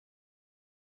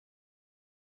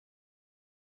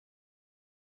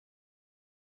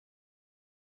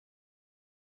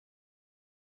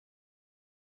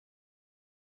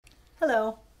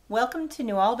Hello, welcome to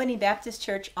New Albany Baptist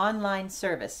Church online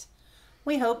service.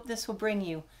 We hope this will bring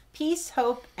you peace,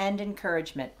 hope, and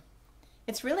encouragement.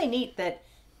 It's really neat that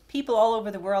people all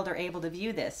over the world are able to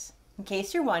view this. In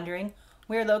case you're wondering,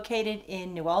 we're located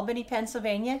in New Albany,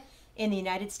 Pennsylvania, in the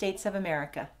United States of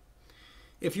America.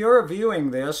 If you're viewing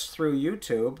this through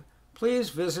YouTube, please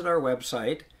visit our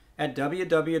website at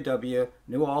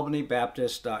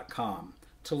www.newalbanybaptist.com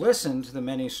to listen to the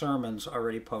many sermons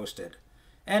already posted.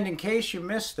 And in case you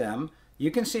missed them,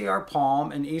 you can see our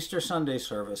Palm and Easter Sunday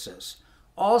services.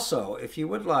 Also, if you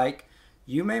would like,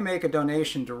 you may make a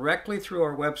donation directly through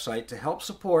our website to help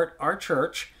support our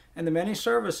church and the many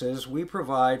services we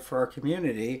provide for our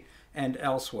community and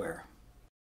elsewhere.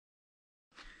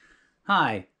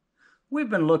 Hi, we've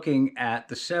been looking at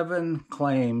the 7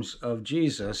 claims of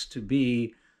Jesus to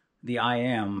be the I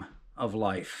am of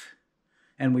life.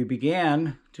 And we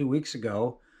began 2 weeks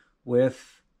ago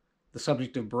with the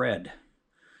subject of bread.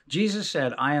 Jesus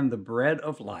said, I am the bread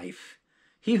of life.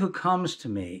 He who comes to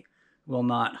me will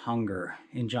not hunger,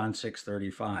 in John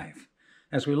 6:35.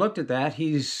 As we looked at that,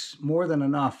 he's more than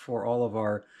enough for all of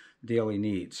our daily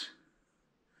needs.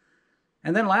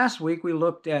 And then last week we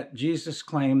looked at Jesus'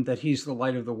 claim that he's the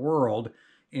light of the world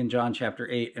in John chapter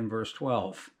 8 and verse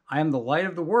 12. I am the light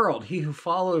of the world. He who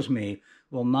follows me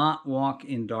will not walk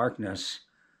in darkness,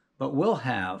 but will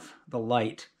have the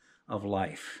light of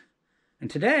life. And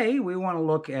today we want to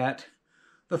look at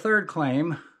the third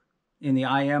claim in the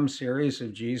I Am series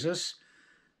of Jesus.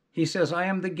 He says, I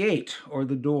am the gate or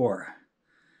the door.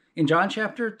 In John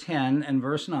chapter 10 and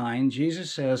verse 9,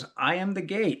 Jesus says, I am the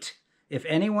gate. If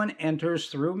anyone enters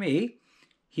through me,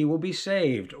 he will be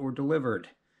saved or delivered,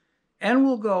 and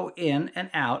will go in and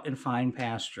out and find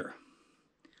pasture.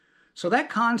 So that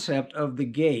concept of the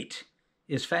gate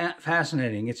is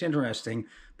fascinating. It's interesting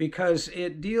because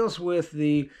it deals with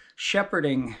the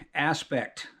shepherding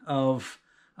aspect of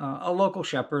a local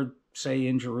shepherd, say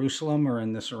in Jerusalem or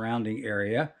in the surrounding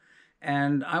area.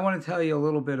 And I want to tell you a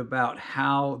little bit about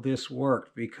how this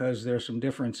worked because there's some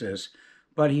differences.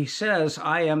 But he says,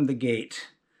 I am the gate.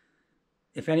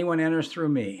 If anyone enters through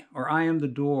me, or I am the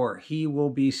door, he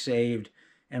will be saved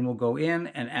and will go in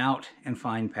and out and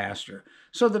find pasture.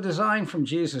 So the design from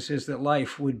Jesus is that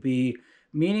life would be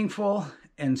meaningful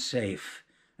and safe.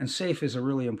 And safe is a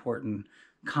really important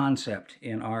concept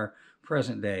in our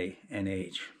present day and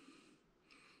age.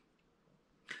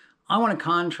 I want to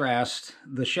contrast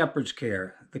the shepherd's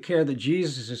care, the care that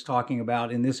Jesus is talking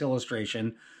about in this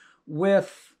illustration,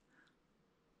 with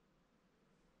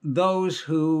those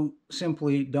who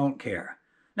simply don't care.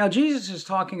 Now, Jesus is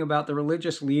talking about the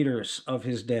religious leaders of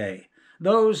his day,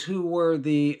 those who were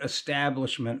the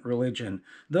establishment religion,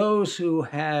 those who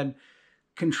had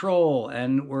control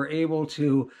and were able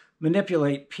to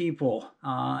manipulate people.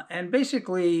 And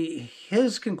basically,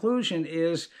 his conclusion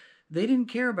is they didn't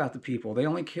care about the people. They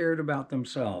only cared about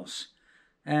themselves.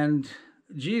 And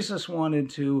Jesus wanted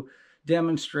to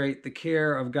demonstrate the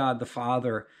care of God the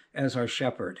Father as our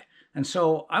shepherd. And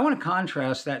so I want to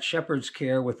contrast that shepherd's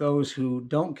care with those who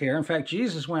don't care. In fact,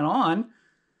 Jesus went on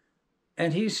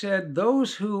and he said,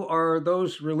 those who are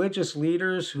those religious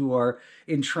leaders who are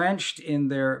entrenched in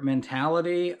their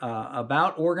mentality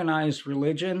about organized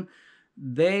religion,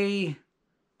 they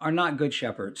are not good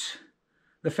shepherds.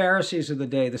 The Pharisees of the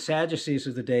day, the Sadducees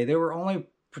of the day, they were only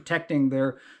protecting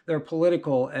their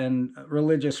political and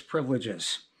religious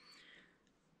privileges.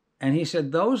 And he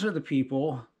said, those are the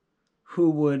people who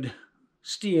would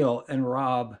steal and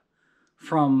rob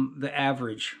from the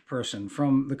average person,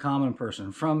 from the common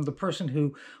person, from the person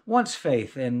who wants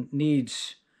faith and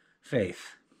needs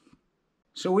faith.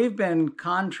 So we've been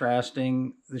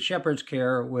contrasting the shepherd's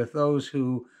care with those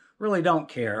who really don't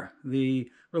care, the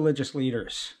religious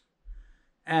leaders.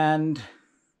 And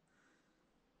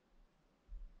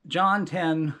John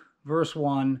 10, verse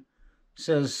 1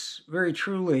 says, very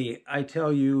truly, I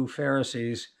tell you,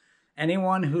 Pharisees,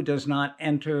 anyone who does not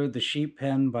enter the sheep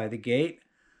pen by the gate,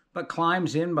 but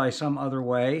climbs in by some other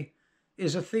way,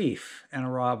 is a thief and a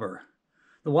robber.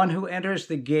 The one who enters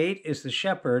the gate is the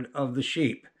shepherd of the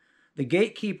sheep. The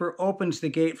gatekeeper opens the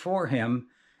gate for him,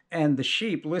 and the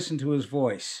sheep listen to his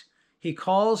voice. He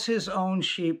calls his own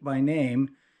sheep by name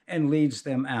and leads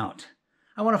them out.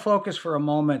 I want to focus for a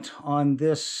moment on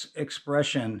this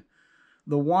expression.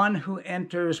 The one who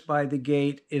enters by the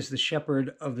gate is the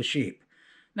shepherd of the sheep.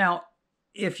 Now,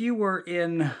 if you were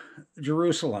in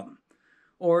Jerusalem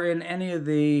or in any of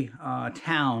the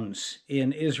towns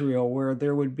in Israel where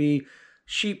there would be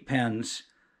sheep pens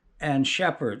and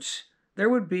shepherds, there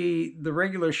would be the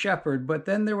regular shepherd, but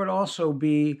then there would also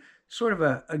be sort of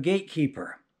a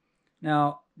gatekeeper.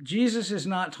 Now, Jesus is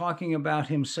not talking about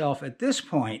himself at this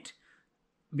point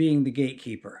being the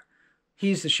gatekeeper.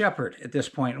 He's the shepherd at this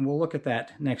point, and we'll look at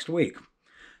that next week.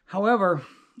 However,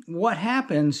 what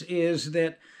happens is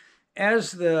that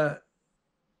as the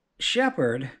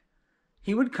shepherd,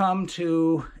 he would come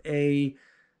to a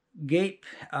gate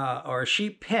or a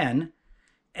sheep pen,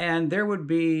 and there would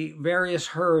be various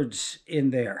herds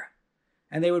in there.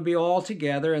 And they would be all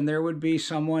together, and there would be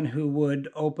someone who would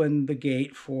open the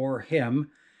gate for him,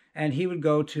 and he would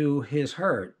go to his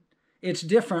herd. It's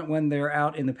different when they're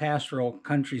out in the pastoral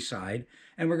countryside,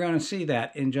 and we're going to see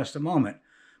that in just a moment.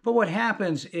 But what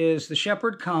happens is the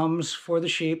shepherd comes for the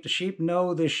sheep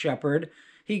know this shepherd,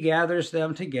 he gathers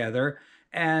them together,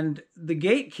 and the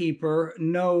gatekeeper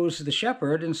knows the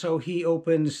shepherd, and so he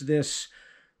opens this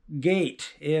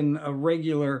gate in a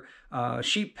regular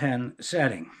sheep pen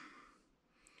setting.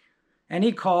 And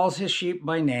he calls his sheep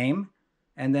by name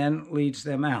and then leads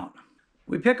them out.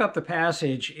 We pick up the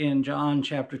passage in John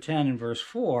chapter 10 and verse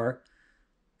 4,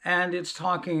 and it's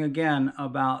talking again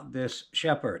about this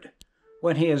shepherd.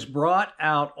 When he has brought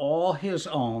out all his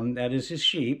own, that is his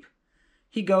sheep,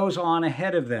 he goes on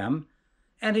ahead of them,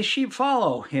 and his sheep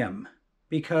follow him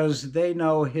because they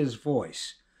know his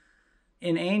voice.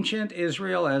 In ancient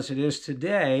Israel, as it is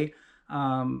today,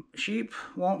 sheep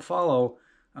won't follow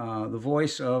the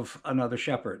voice of another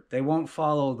shepherd. They won't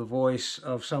follow the voice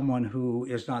of someone who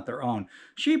is not their own.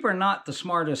 Sheep are not the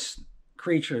smartest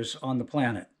creatures on the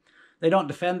planet. They don't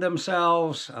defend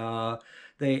themselves.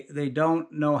 They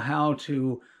don't know how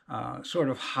to sort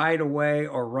of hide away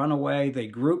or run away. They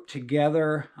group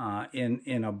together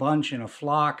in a bunch, in a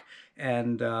flock,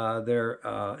 and they're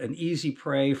an easy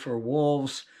prey for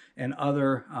wolves and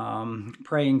other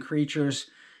preying creatures.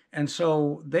 And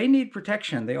so they need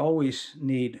protection. They always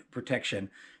need protection.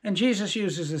 And Jesus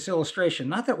uses this illustration,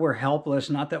 not that we're helpless,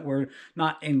 not that we're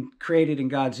not created in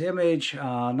God's image,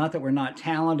 not that we're not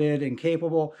talented and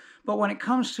capable, but when it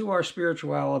comes to our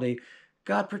spirituality,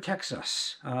 God protects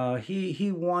us.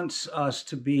 He wants us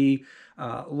to be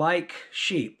like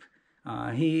sheep.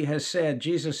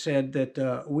 Jesus said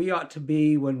that we ought to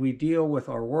be, when we deal with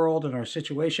our world and our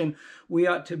situation, we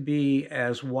ought to be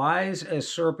as wise as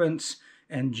serpents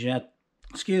and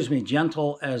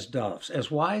gentle as doves, as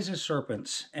wise as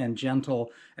serpents and gentle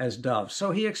as doves.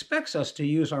 So he expects us to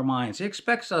use our minds. He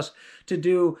expects us to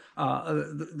do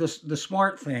the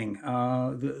smart thing,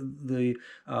 the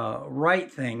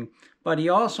right thing, but he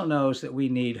also knows that we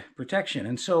need protection.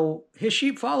 And so his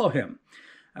sheep follow him.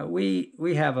 We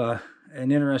have an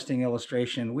interesting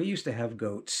illustration. We used to have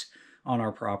goats on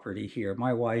our property here.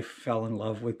 My wife fell in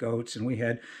love with goats, and we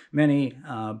had many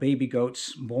baby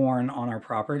goats born on our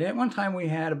property. At one time, we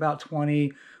had about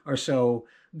 20 or so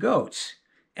goats.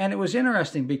 And it was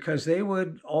interesting because they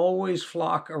would always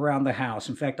flock around the house.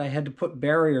 In fact, I had to put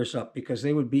barriers up because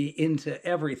they would be into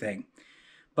everything.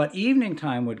 But evening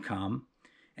time would come,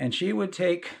 and she would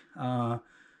take the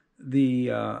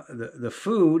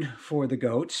food for the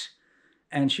goats,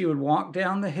 and she would walk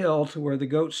down the hill to where the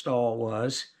goat stall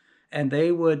was, and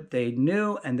they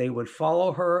knew, and they would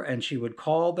follow her, and she would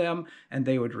call them, and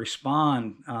they would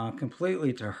respond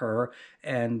completely to her,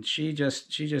 and she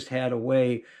just had a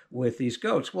way with these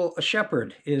goats. Well, a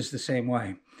shepherd is the same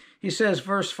way. He says,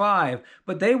 verse 5,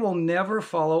 but they will never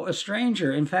follow a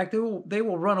stranger. In fact, they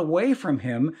will run away from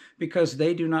him because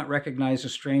they do not recognize a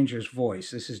stranger's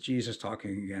voice. This is Jesus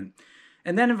talking again.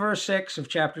 And then in verse 6 of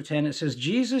chapter 10, it says,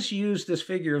 Jesus used this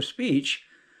figure of speech,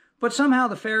 but somehow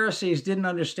the Pharisees didn't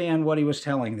understand what he was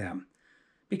telling them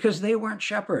because they weren't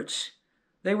shepherds.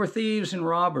 They were thieves and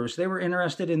robbers. They were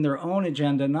interested in their own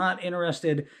agenda, not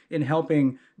interested in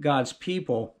helping God's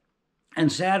people.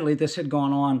 And sadly, this had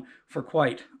gone on for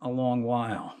quite a long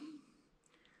while.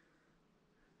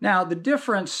 Now, the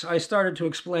difference I started to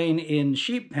explain in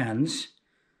sheep pens,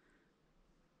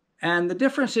 and the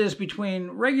difference is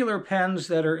between regular pens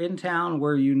that are in town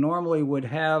where you normally would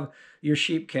have your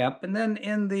sheep kept, and then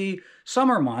in the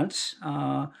summer months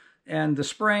and the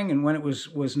spring and when it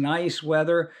was nice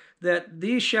weather, that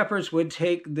these shepherds would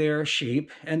take their sheep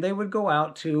and they would go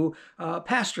out to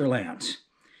pasture lands.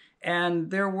 And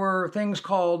there were things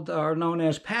called or known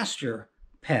as pasture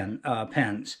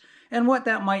pens. And what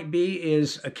that might be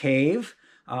is a cave.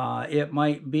 It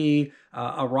might be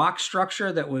a rock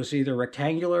structure that was either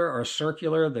rectangular or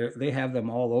circular. They have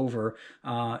them all over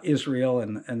Israel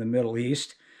and the Middle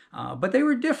East. But they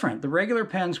were different. The regular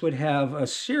pens would have a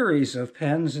series of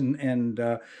pens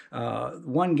and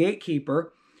one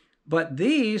gatekeeper. But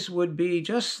these would be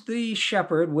just the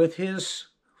shepherd with his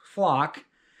flock.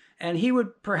 And he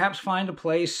would perhaps find a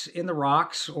place in the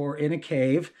rocks or in a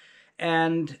cave,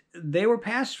 and they were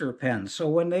pasture pens. So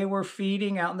when they were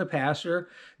feeding out in the pasture,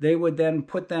 they would then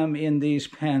put them in these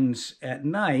pens at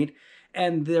night,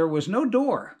 and there was no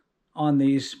door on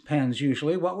these pens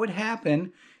usually. What would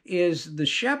happen is the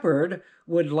shepherd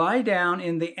would lie down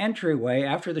in the entryway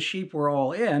after the sheep were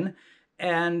all in,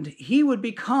 and he would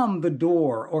become the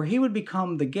door, or he would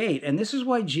become the gate. And this is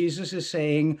why Jesus is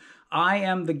saying, I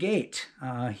am the gate.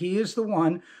 He is the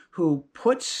one who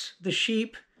puts the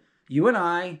sheep, you and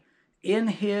I, in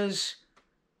his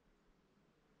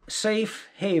safe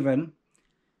haven,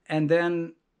 and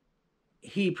then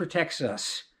he protects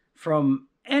us from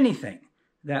anything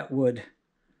that would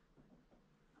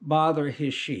bother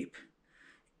his sheep.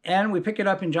 And we pick it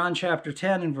up in John chapter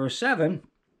 10 and verse 7.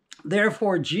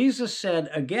 Therefore Jesus said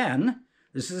again,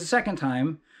 this is the second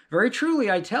time, very truly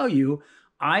I tell you,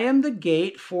 I am the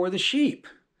gate for the sheep.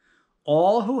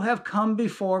 All who have come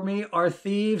before me are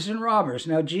thieves and robbers.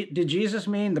 Now, did Jesus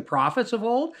mean the prophets of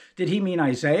old? Did he mean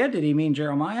Isaiah? Did he mean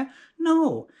Jeremiah?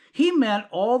 No. He meant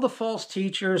all the false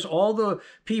teachers, all the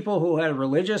people who had a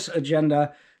religious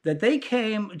agenda, that they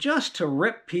came just to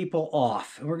rip people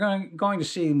off. We're going to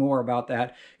see more about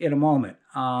that in a moment.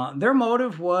 Their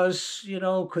motive was,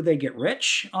 could they get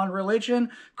rich on religion?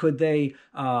 Could they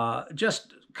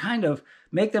just kind of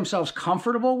make themselves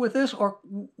comfortable with this? Or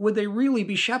would they really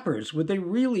be shepherds? Would they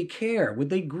really care? Would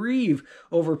they grieve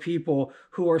over people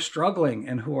who are struggling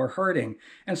and who are hurting?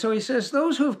 And so he says,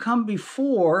 those who have come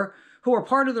before, who are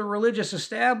part of the religious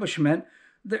establishment,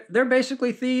 they're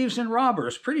basically thieves and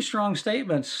robbers. Pretty strong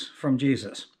statements from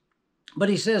Jesus. But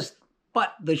he says,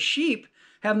 but the sheep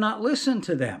have not listened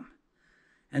to them.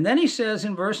 And then he says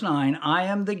in verse 9, I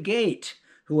am the gate.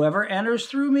 Whoever enters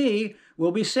through me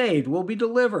will be saved, will be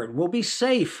delivered, will be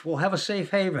safe, will have a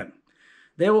safe haven.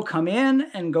 They will come in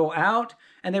and go out,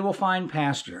 and they will find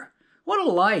pasture. What a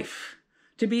life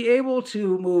to be able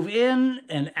to move in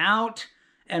and out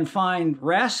and find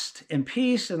rest and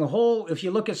peace. And the whole, if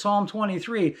you look at Psalm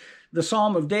 23, the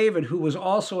Psalm of David, who was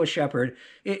also a shepherd,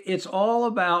 it's all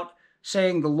about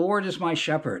saying, the Lord is my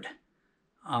shepherd.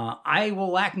 I will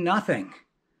lack nothing.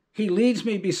 He leads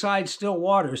me beside still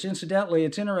waters. Incidentally,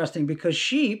 it's interesting because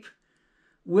sheep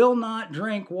will not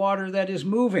drink water that is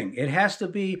moving. It has to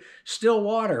be still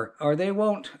water, or they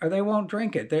won't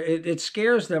drink it. It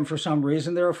scares them for some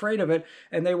reason. They're afraid of it,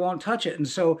 and they won't touch it. And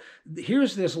so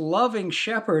here's this loving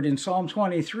shepherd in Psalm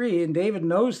 23, and David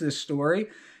knows this story,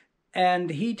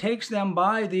 and he takes them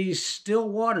by these still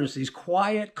waters, these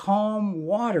quiet, calm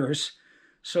waters,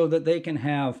 so that they can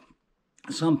have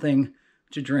something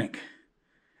to drink.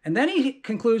 And then he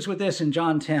concludes with this in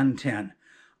John 10:10.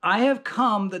 I have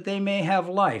come that they may have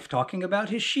life, talking about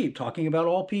his sheep, talking about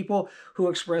all people who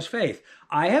express faith.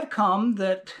 I have come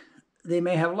that they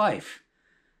may have life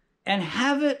and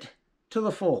have it to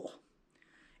the full.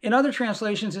 In other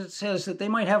translations, it says that they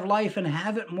might have life and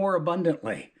have it more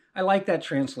abundantly. I like that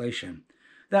translation.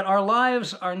 That our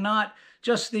lives are not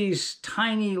just these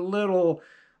tiny little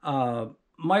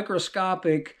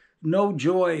microscopic, no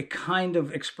joy kind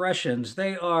of expressions.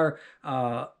 They are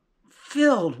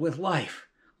filled with life.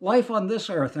 Life on this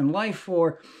earth and life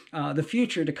for the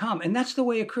future to come. And that's the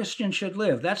way a Christian should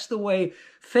live. That's the way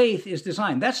faith is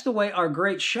designed. That's the way our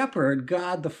great shepherd,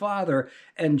 God the Father,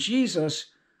 and Jesus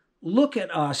look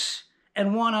at us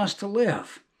and want us to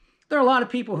live. There are a lot of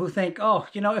people who think,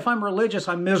 if I'm religious,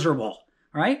 I'm miserable,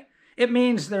 right? It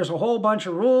means there's a whole bunch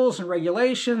of rules and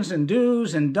regulations and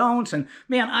do's and don'ts, and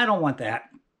man, I don't want that.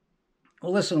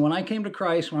 Well, listen, when I came to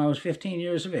Christ when I was 15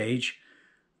 years of age,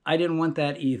 I didn't want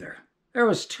that either. There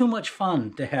was too much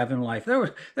fun to have in life. There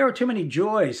were too many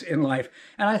joys in life.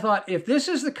 And I thought, if this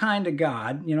is the kind of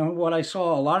God, what I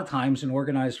saw a lot of times in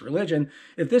organized religion,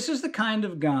 if this is the kind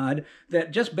of God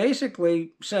that just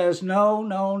basically says, no,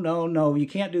 no, no, no, you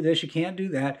can't do this, you can't do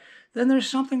that, then there's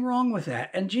something wrong with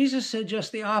that. And Jesus said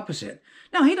just the opposite.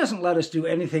 Now, he doesn't let us do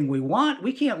anything we want.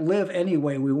 We can't live any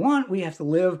way we want. We have to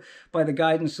live by the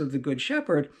guidance of the Good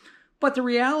Shepherd. But the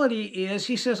reality is,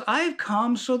 he says, I've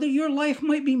come so that your life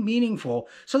might be meaningful,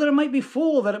 so that it might be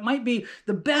full, that it might be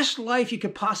the best life you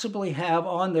could possibly have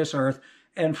on this earth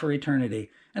and for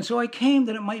eternity. And so I came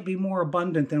that it might be more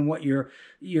abundant than what you're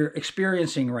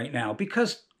experiencing right now.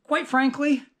 Because, quite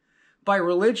frankly, by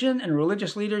religion and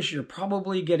religious leaders, you're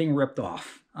probably getting ripped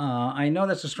off. I know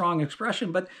that's a strong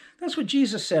expression, but that's what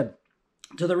Jesus said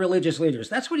to the religious leaders.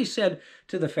 That's what he said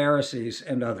to the Pharisees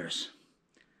and others.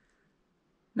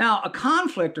 Now, a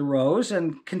conflict arose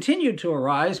and continued to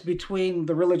arise between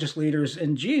the religious leaders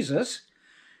and Jesus.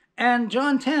 And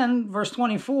John 10, verse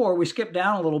 24, we skip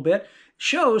down a little bit,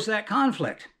 shows that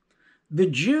conflict. The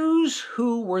Jews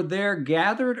who were there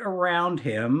gathered around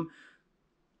him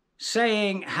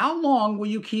saying, "How long will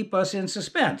you keep us in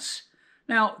suspense?"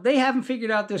 Now, they haven't figured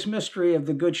out this mystery of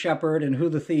the Good Shepherd and who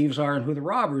the thieves are and who the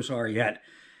robbers are yet.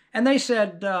 And they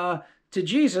said to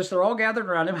Jesus, they're all gathered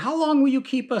around him, "How long will you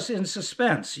keep us in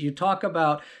suspense? You talk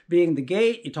about being the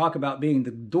gate, you talk about being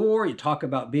the door, you talk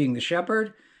about being the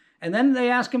shepherd." And then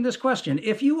they ask him this question: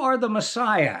 if you are the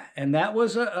Messiah, and that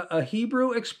was a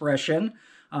Hebrew expression,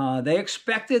 they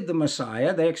expected the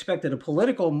Messiah, they expected a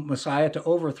political Messiah to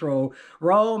overthrow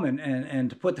Rome and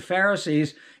to put the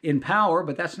Pharisees in power,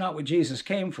 but that's not what Jesus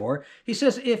came for. He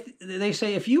says,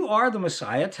 if you are the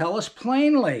Messiah, tell us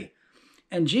plainly.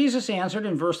 And Jesus answered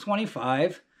in verse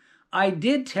 25, "I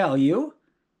did tell you,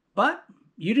 but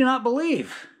you do not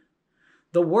believe.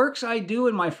 The works I do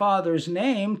in my Father's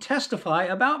name testify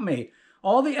about me."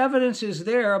 All the evidence is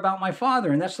there about my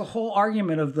Father, and that's the whole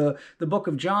argument of the book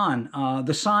of John,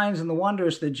 the signs and the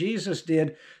wonders that Jesus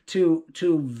did to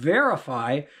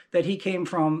verify that he came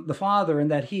from the Father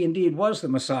and that he indeed was the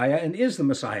Messiah and is the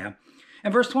Messiah.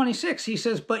 And verse 26, he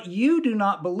says, "But you do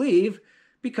not believe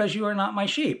because you are not my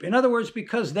sheep." In other words,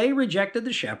 because they rejected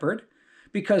the shepherd,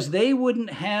 because they wouldn't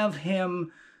have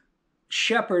him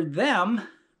shepherd them,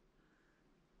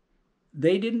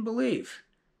 they didn't believe.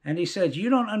 And he said,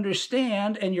 "You don't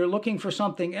understand, and you're looking for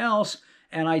something else,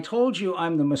 and I told you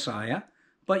I'm the Messiah,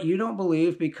 but you don't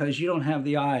believe because you don't have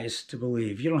the eyes to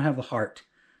believe. You don't have the heart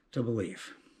to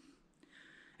believe."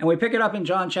 And we pick it up in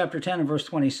John chapter 10 and verse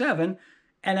 27,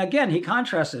 and again, he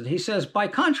contrasted. He says, "By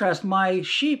contrast, my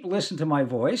sheep listen to my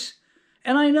voice,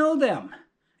 and I know them,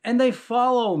 and they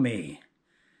follow me,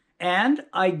 and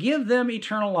I give them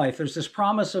eternal life." There's this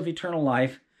promise of eternal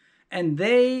life, "and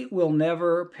they will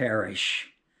never perish."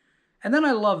 And then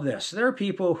I love this. There are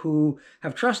people who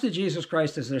have trusted Jesus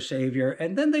Christ as their Savior,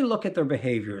 and then they look at their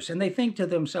behaviors and they think to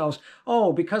themselves,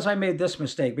 "Oh, because I made this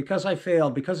mistake, because I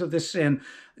failed, because of this sin,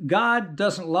 God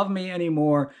doesn't love me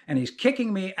anymore, and he's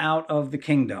kicking me out of the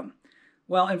kingdom."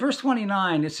 Well, in verse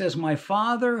 29, it says, "My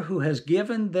Father who has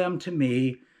given them to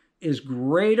me is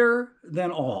greater than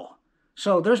all."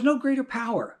 So there's no greater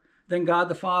power than God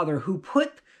the Father, who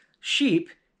put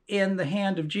sheep in the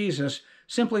hand of Jesus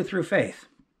simply through faith.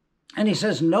 And he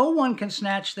says, "No one can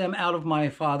snatch them out of my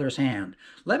Father's hand."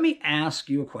 Let me ask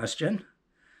you a question.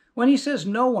 When he says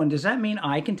no one, does that mean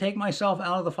I can take myself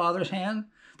out of the Father's hand?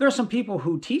 There are some people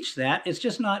who teach that. It's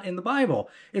just not in the Bible.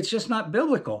 It's just not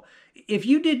biblical. If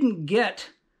you didn't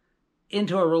get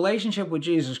into a relationship with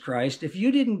Jesus Christ, if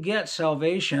you didn't get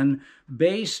salvation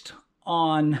based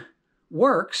on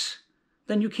works,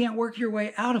 then you can't work your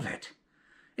way out of it.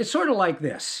 It's sort of like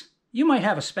this. You might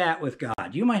have a spat with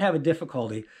God. You might have a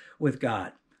difficulty with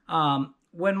God.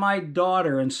 When my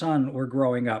daughter and son were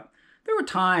growing up, there were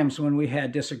times when we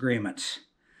had disagreements.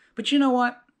 But you know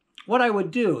what? What I would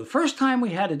do, the first time we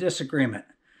had a disagreement,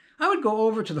 I would go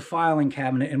over to the filing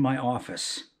cabinet in my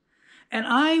office, and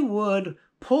I would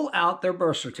pull out their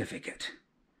birth certificate,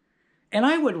 and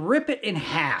I would rip it in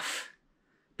half,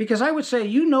 because I would say,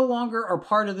 "You no longer are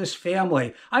part of this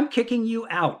family. I'm kicking you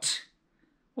out."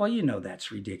 Well, you know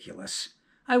that's ridiculous.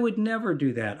 I would never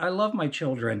do that. I love my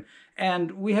children,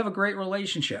 and we have a great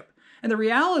relationship. And the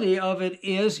reality of it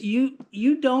is you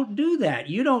don't do that.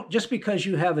 You don't, just because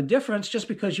you have a difference, just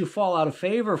because you fall out of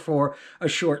favor for a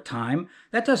short time,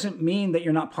 that doesn't mean that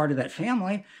you're not part of that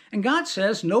family. And God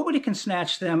says, nobody can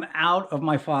snatch them out of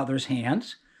my Father's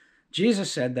hands.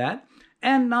 Jesus said that.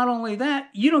 And not only that,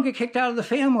 you don't get kicked out of the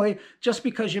family just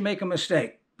because you make a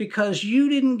mistake, because you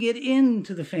didn't get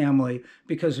into the family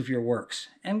because of your works.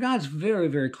 And God's very,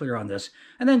 very clear on this.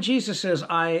 And then Jesus says,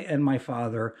 "I and my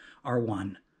Father are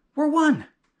one." We're one.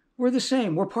 We're the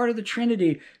same. We're part of the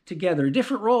Trinity together.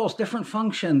 Different roles, different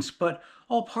functions, but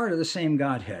all part of the same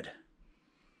Godhead.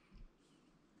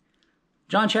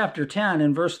 John chapter 10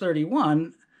 and verse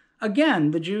 31,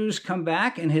 again, the Jews come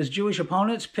back and his Jewish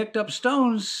opponents picked up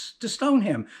stones to stone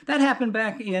him. That happened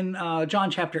back in John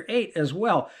chapter 8 as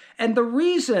well. And the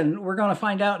reason we're going to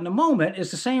find out in a moment is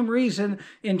the same reason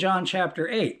in John chapter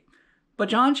 8. But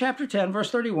John chapter 10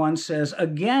 verse 31 says,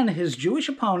 "Again, his Jewish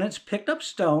opponents picked up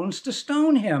stones to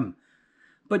stone him.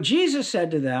 But Jesus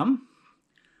said to them,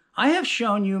 'I have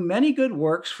shown you many good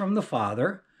works from the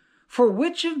Father. For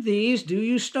which of these do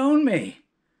you stone me?'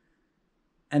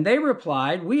 And they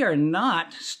replied, 'We are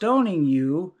not stoning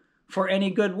you for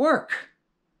any good work,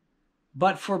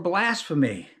 but for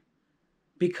blasphemy,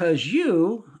 because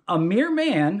you, a mere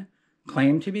man,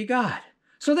 claim to be God.'"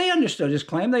 So they understood his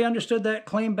claim. They understood that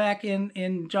claim back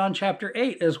in John chapter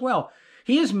 8 as well.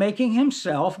 He is making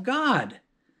himself God.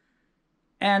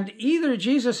 And either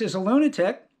Jesus is a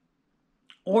lunatic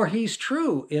or he's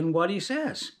true in what he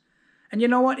says. And you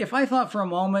know what? If I thought for a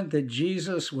moment that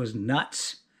Jesus was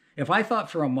nuts If I thought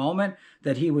for a moment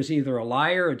that he was either a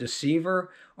liar, a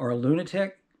deceiver, or a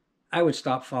lunatic, I would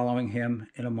stop following him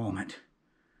in a moment.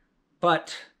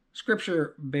 But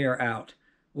Scripture bear out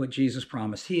what Jesus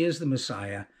promised. He is the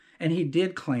Messiah, and he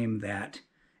did claim that.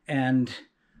 And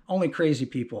only crazy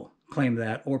people claim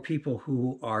that, or people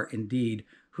who are indeed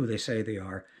who they say they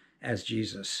are, as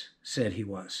Jesus said he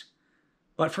was.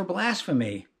 But for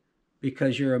blasphemy,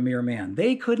 because you're a mere man,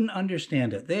 they couldn't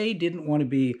understand it. They didn't want to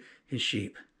be his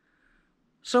sheep.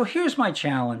 So here's my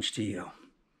challenge to you.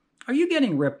 Are you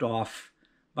getting ripped off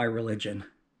by religion?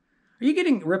 Are you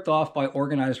getting ripped off by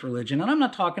organized religion? And I'm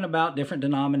not talking about different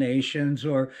denominations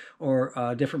or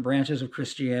different branches of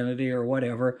Christianity or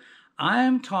whatever.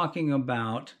 I'm talking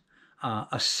about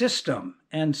a system.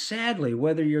 And sadly,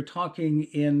 whether you're talking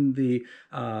in the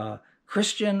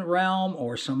Christian realm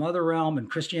or some other realm, and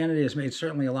Christianity has made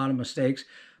certainly a lot of mistakes,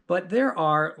 but there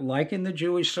are, like in the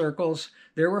Jewish circles,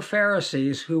 there were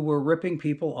Pharisees who were ripping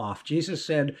people off. Jesus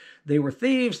said they were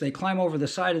thieves, they climb over the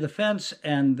side of the fence,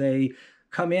 and they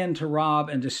come in to rob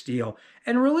and to steal.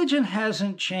 And religion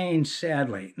hasn't changed,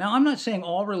 sadly. Now, I'm not saying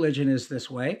all religion is this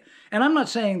way, and I'm not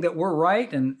saying that we're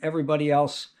right and everybody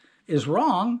else is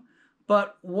wrong,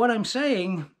 but what I'm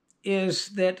saying is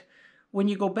that when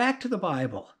you go back to the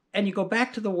Bible and you go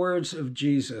back to the words of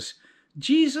Jesus,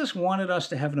 Jesus wanted us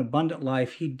to have an abundant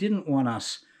life. He didn't want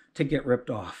us to get ripped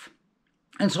off.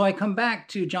 And so I come back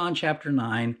to John chapter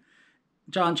 10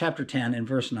 and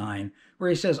verse 9, where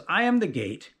he says, I am the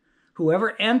gate.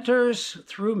 Whoever enters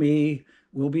through me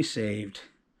will be saved.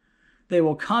 They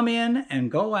will come in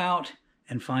and go out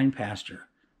and find pasture.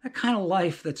 That kind of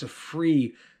life that's a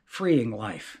freeing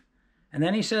life. And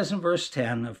then he says in verse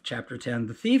 10 of chapter 10,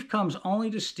 the thief comes only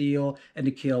to steal and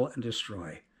to kill and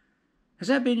destroy. Has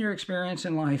that been your experience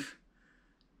in life?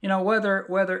 You know,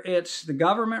 whether it's the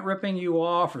government ripping you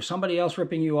off or somebody else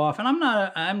ripping you off, and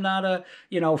I'm not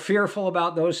fearful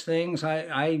about those things.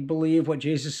 I believe what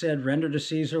Jesus said, render to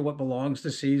Caesar what belongs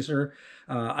to Caesar.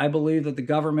 I believe that the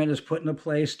government is put in a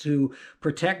place to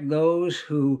protect those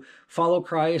who follow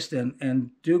Christ and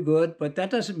do good, but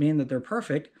that doesn't mean that they're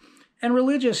perfect. And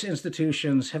religious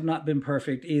institutions have not been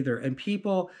perfect either, and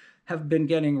people have been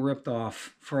getting ripped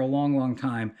off for a long, long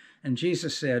time. And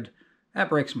Jesus said, that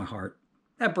breaks my heart.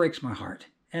 That breaks my heart.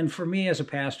 And for me as a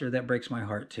pastor, that breaks my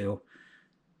heart too.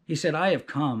 He said, I have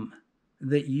come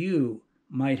that you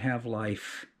might have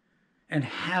life and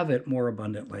have it more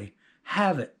abundantly.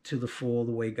 Have it to the full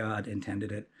the way God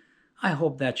intended it. I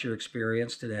hope that's your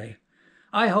experience today.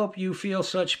 I hope you feel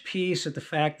such peace at the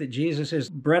fact that Jesus is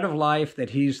bread of life, that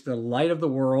he's the light of the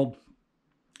world,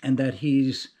 and that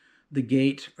he's the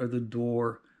gate or the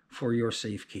door for your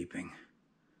safekeeping.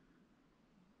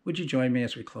 Would you join me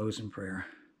as we close in prayer?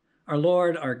 Our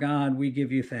Lord, our God, we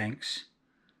give you thanks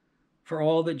for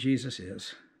all that Jesus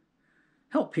is.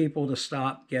 Help people to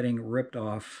stop getting ripped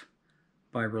off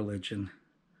by religion.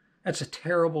 That's a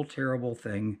terrible, terrible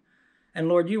thing. And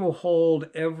Lord, you will hold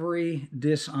every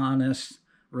dishonest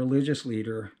religious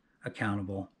leader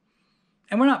accountable.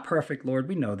 And we're not perfect, Lord.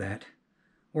 We know that.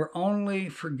 We're only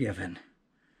forgiven.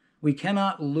 We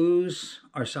cannot lose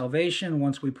our salvation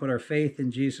once we put our faith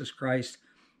in Jesus Christ,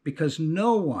 because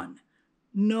no one,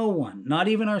 not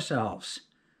even ourselves,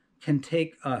 can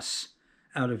take us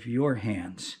out of your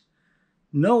hands.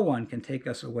 No one can take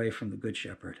us away from the Good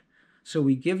Shepherd. So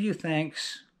we give you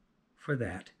thanks for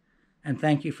that. And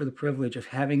thank you for the privilege of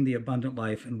having the abundant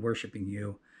life and worshiping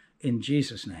you. In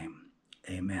Jesus' name,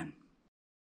 amen.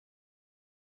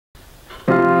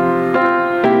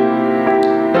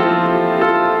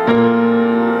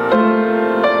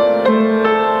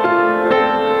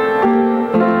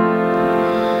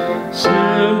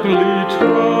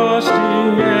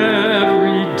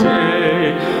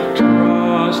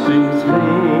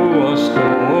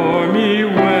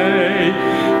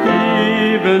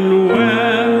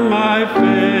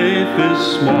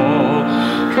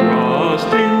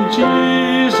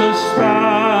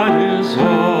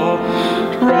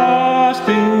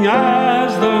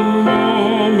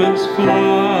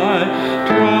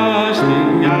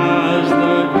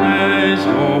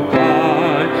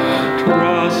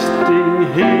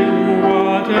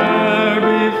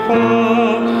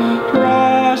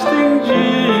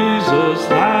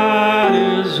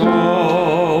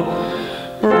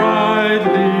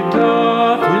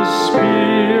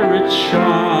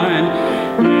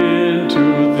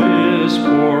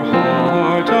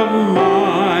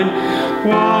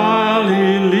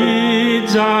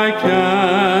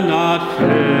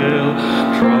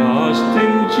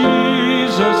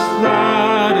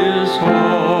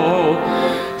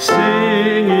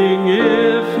 Singing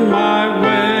if my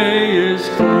way is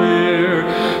clear,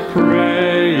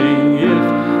 praying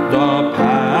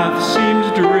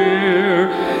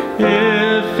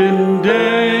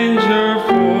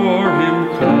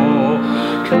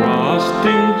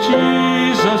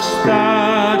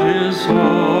that is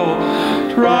all.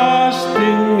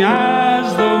 Trusting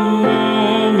as the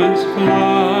moments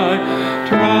fly,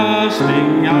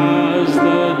 trusting as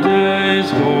the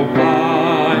days go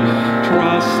by,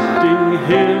 trusting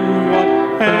Him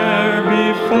whate'er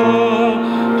befall,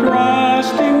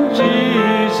 trusting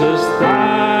Jesus,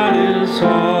 that is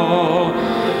all.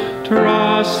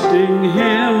 Trusting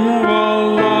Him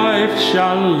while life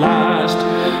shall last,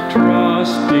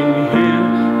 trusting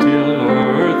Him till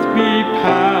earth be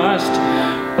past,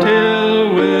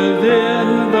 till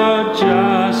within the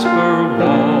jasper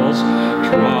walls,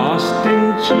 trusting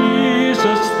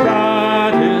Jesus,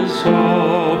 that is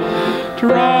all.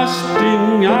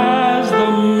 Trusting as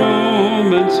the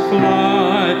moments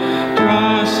fly,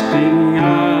 trusting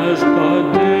as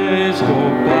the days go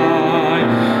by,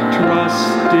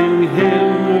 trusting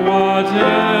Him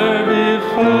whate'er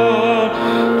befall,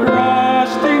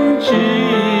 trusting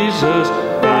Jesus,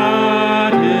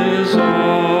 that is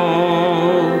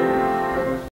all.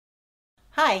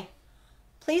 Hi,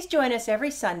 please join us every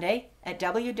Sunday at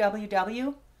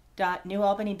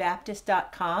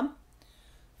www.newalbanybaptist.com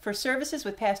for services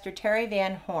with Pastor Terry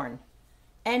Van Horn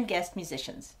and guest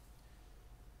musicians.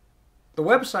 The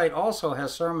website also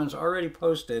has sermons already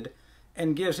posted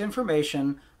and gives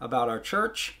information about our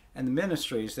church and the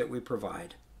ministries that we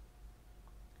provide.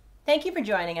 Thank you for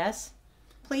joining us.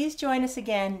 Please join us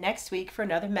again next week for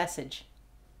another message.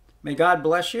 May God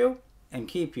bless you and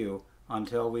keep you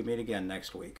until we meet again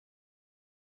next week.